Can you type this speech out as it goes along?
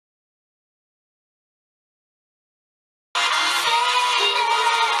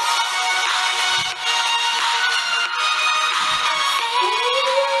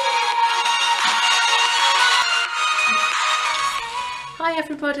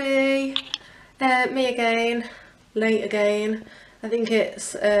everybody, me again, late again. I think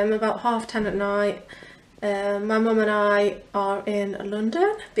it's about 10:30 at night. My mum and I are in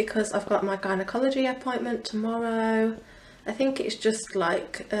London because I've got my gynecology appointment tomorrow. I think it's just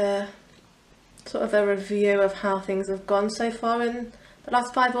like sort of a review of how things have gone so far in the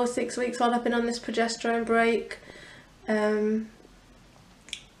last 5 or 6 weeks while I've been on this progesterone break.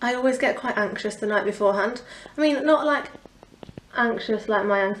 I always get quite anxious the night beforehand. I mean, not like anxious like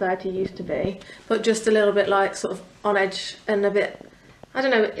my anxiety used to be, but just a little bit like sort of on edge and a bit, I don't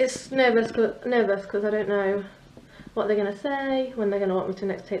know, it's nervous because I don't know what they're going to say, when they're going to want me to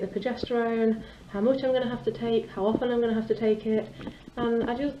next take the progesterone, how much I'm going to have to take, how often I'm going to have to take it, and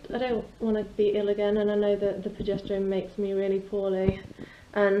I don't want to be ill again, and I know that the progesterone makes me really poorly,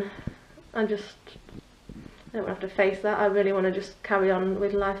 and I don't want to have to face that. I really want to just carry on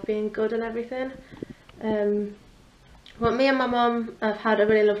with life being good and everything. Well, me and my mum have had a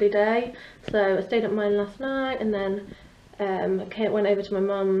really lovely day, so I stayed at mine last night and then went over to my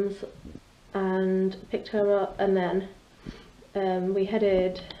mum's and picked her up, and then we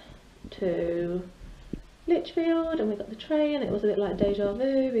headed to Lichfield and we got the train. It was a bit like deja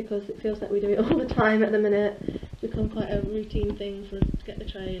vu because it feels like we do it all the time at the minute. It's become quite a routine thing for us to get the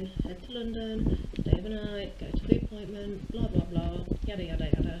train, head to London, stay overnight, go to the appointment, blah blah blah, yada yada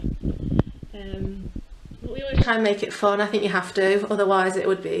yada. But we always try and make it fun. I think you have to, otherwise it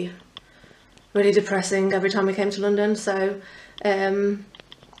would be really depressing every time we came to London. So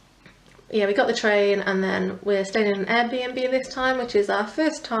yeah, we got the train and then we're staying in an Airbnb this time, which is our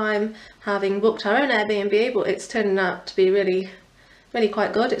first time having booked our own Airbnb, but it's turning out to be really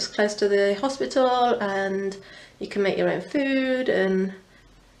quite good. It's close to the hospital and you can make your own food, and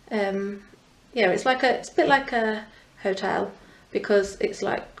yeah, it's a bit like a hotel because it's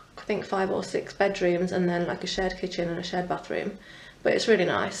like, I think 5 or 6 bedrooms and then like a shared kitchen and a shared bathroom, but it's really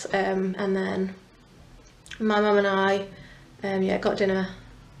nice. And then my mum and I yeah, got dinner.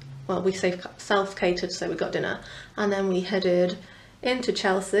 Well, we self-catered, so we got dinner, and then we headed into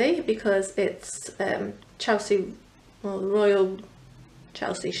Chelsea because it's Chelsea, or the Royal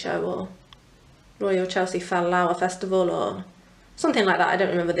Chelsea Show, or Royal Chelsea Flower Festival, or something like that. I don't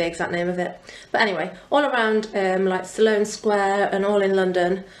remember the exact name of it, but anyway, all around like Sloane Square and all in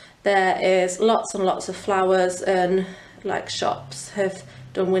London, there is lots and lots of flowers, and like shops have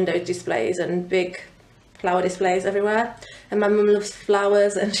done window displays and big flower displays everywhere. And my mum loves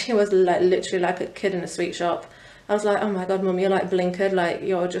flowers, and she was like literally like a kid in a sweet shop. I was like, oh my god, mum, you're like blinkered, like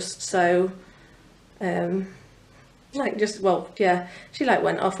you're just so like just, well, yeah, she like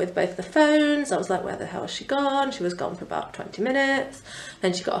went off with both the phones. I was like, where the hell has she gone? She was gone for about 20 minutes.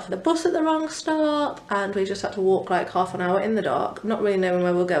 Then she got off the bus at the wrong stop, and we just had to walk like half an hour in the dark, not really knowing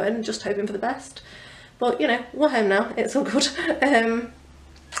where we were going, just hoping for the best. But you know, we're home now, it's all good.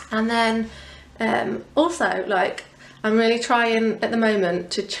 And then also, like, I'm really trying at the moment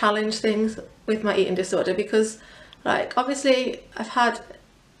to challenge things with my eating disorder because, like, obviously I've had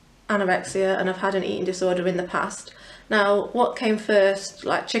anorexia and I've had an eating disorder in the past. Now, what came first,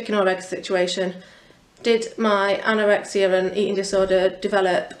 like chicken or egg situation? Did my anorexia and eating disorder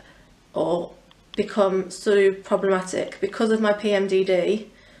develop or become so problematic because of my PMDD,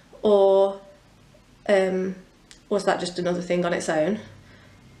 or was that just another thing on its own?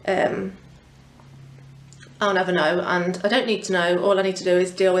 I'll never know, and I don't need to know. All I need to do is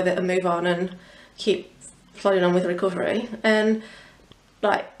deal with it and move on and keep plodding on with recovery. And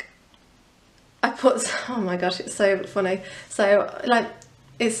like, oh my gosh, it's so funny. So like,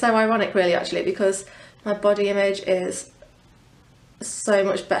 it's so ironic really actually, because my body image is so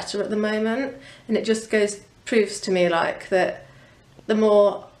much better at the moment, and it just proves to me like that the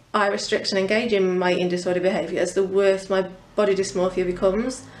more I restrict and engage in my eating disorder behaviours, the worse my body dysmorphia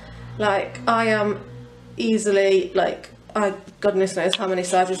becomes. Like, I am easily, like, goodness knows how many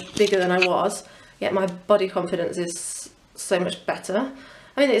sizes bigger than I was, yet my body confidence is so much better.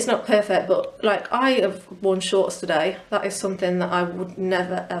 I mean, it's not perfect, but like, I have worn shorts today. That is something that I would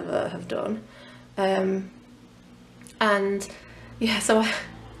never ever have done. And yeah, so I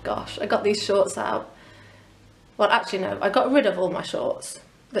got these shorts out. Well, actually no, I got rid of all my shorts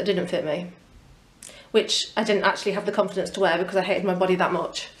that didn't fit me, which I didn't actually have the confidence to wear because I hated my body that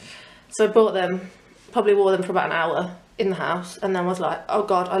much. So I bought them, probably wore them for about an hour in the house, and then was like, oh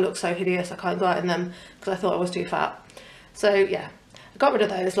god, I look so hideous, I can't go out in them, because I thought I was too fat. So yeah, I got rid of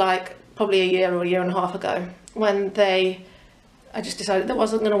those like probably a year or a year and a half ago, when I just decided that I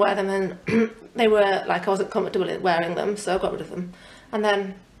wasn't going to wear them, and they were like, I wasn't comfortable in wearing them, so I got rid of them. And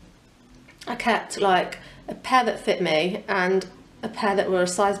then I kept like a pair that fit me and a pair that were a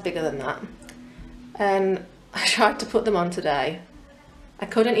size bigger than that, and I tried to put them on today, I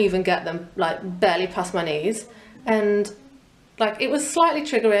couldn't even get them like barely past my knees, and like it was slightly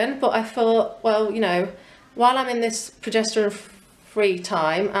triggering, but I thought, well, you know, while I'm in this progesterone free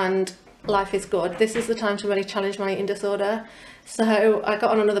time and life is good, this is the time to really challenge my eating disorder. So I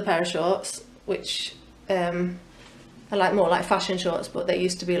got on another pair of shorts, which are like more like fashion shorts, but they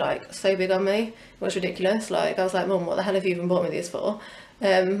used to be like so big on me. It was ridiculous. Like I was like, Mum, what the hell have you even bought me these for?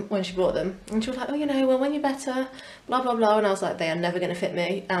 When she bought them, and she was like, oh, you know, well, when you're better, blah blah blah. And I was like, they are never going to fit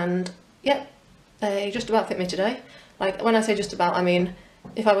me. And yep, they just about fit me today. Like when I say just about, I mean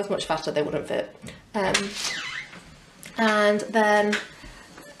if I was much fatter they wouldn't fit. And then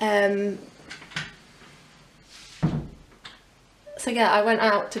so yeah, I went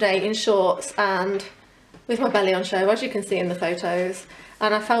out today in shorts and with my belly on show, as you can see in the photos,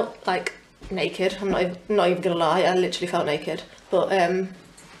 and I felt like naked. I'm not even gonna lie, I literally felt naked. But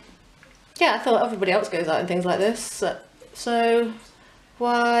yeah, I thought everybody else goes out in things like this, so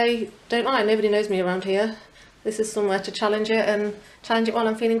why don't I? Nobody knows me around here. This is somewhere to challenge it, and challenge it while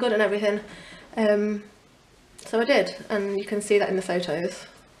I'm feeling good and everything. So I did, and you can see that in the photos.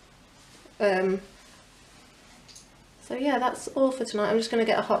 So yeah, that's all for tonight. I'm just going to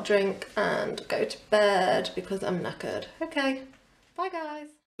get a hot drink and go to bed because I'm knackered. Okay, bye guys.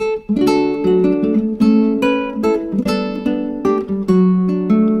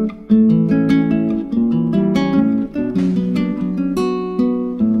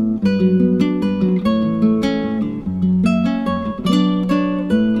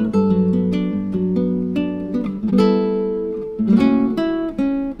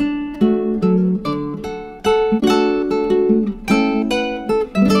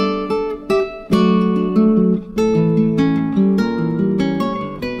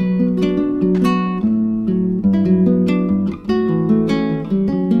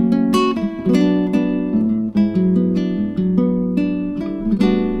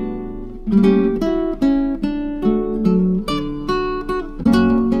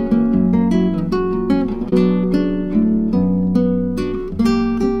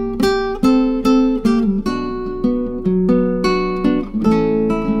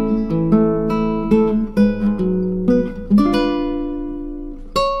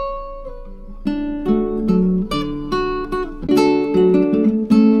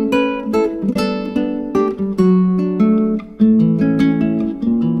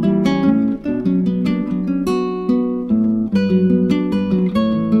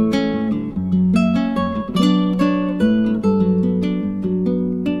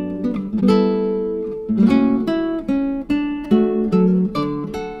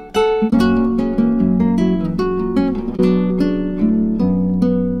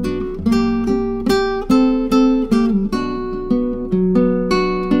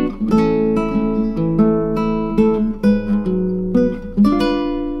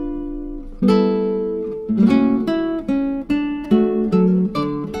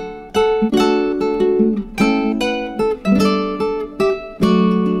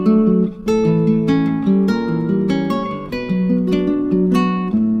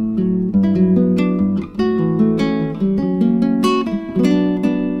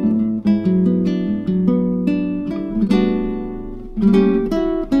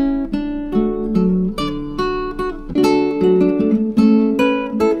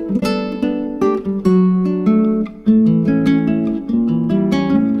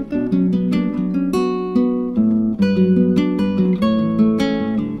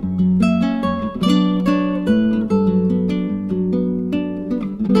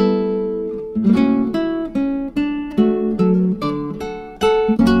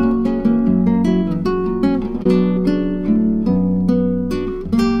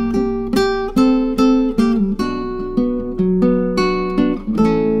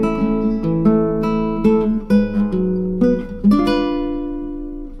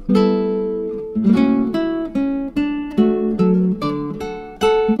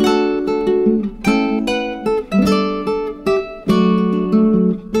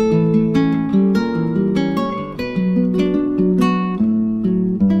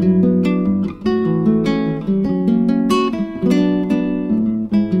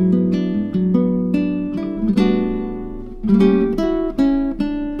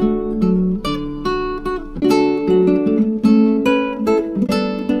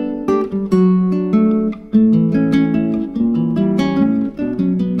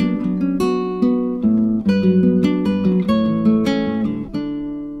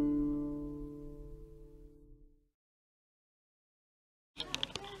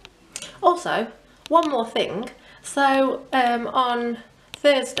 Also, one more thing. So on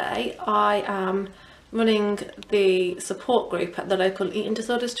Thursday I am running the support group at the local eating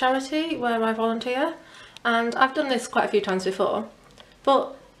disorders charity where I volunteer, and I've done this quite a few times before,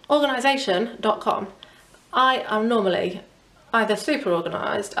 but organisation.com, I am normally either super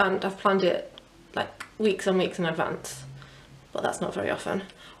organised and I've planned it like weeks and weeks in advance, but that's not very often,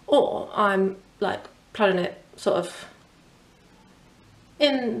 or I'm like planning it sort of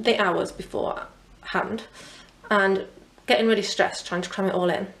in the hours beforehand and getting really stressed trying to cram it all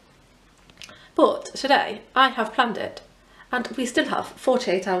in. But today I have planned it and we still have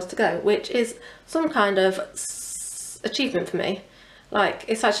 48 hours to go, which is some kind of achievement for me. Like,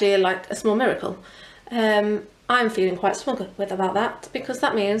 it's actually like a small miracle. I'm feeling quite smug about that, because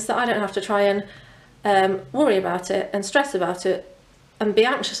that means that I don't have to try and worry about it and stress about it and be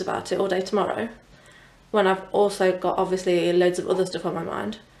anxious about it all day tomorrow, when I've also got obviously loads of other stuff on my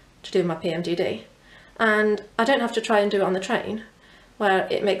mind to do my PMDD. And I don't have to try and do it on the train where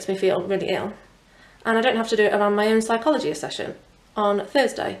it makes me feel really ill. And I don't have to do it around my own psychology session on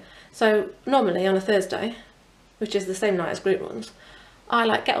Thursday. So normally on a Thursday, which is the same night as group runs, I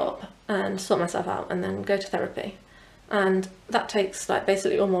like get up and sort myself out and then go to therapy. And that takes like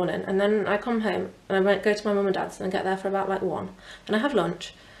basically all morning. And then I come home and I won't go to my mum and dad's and get there for about like 1. And I have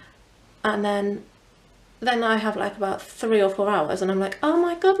lunch. And then I have like about 3 or 4 hours and I'm like, oh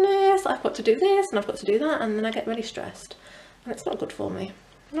my goodness, I've got to do this and I've got to do that. And then I get really stressed. And it's not good for me.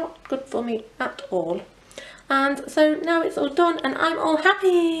 Not good for me at all. And so now it's all done and I'm all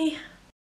happy.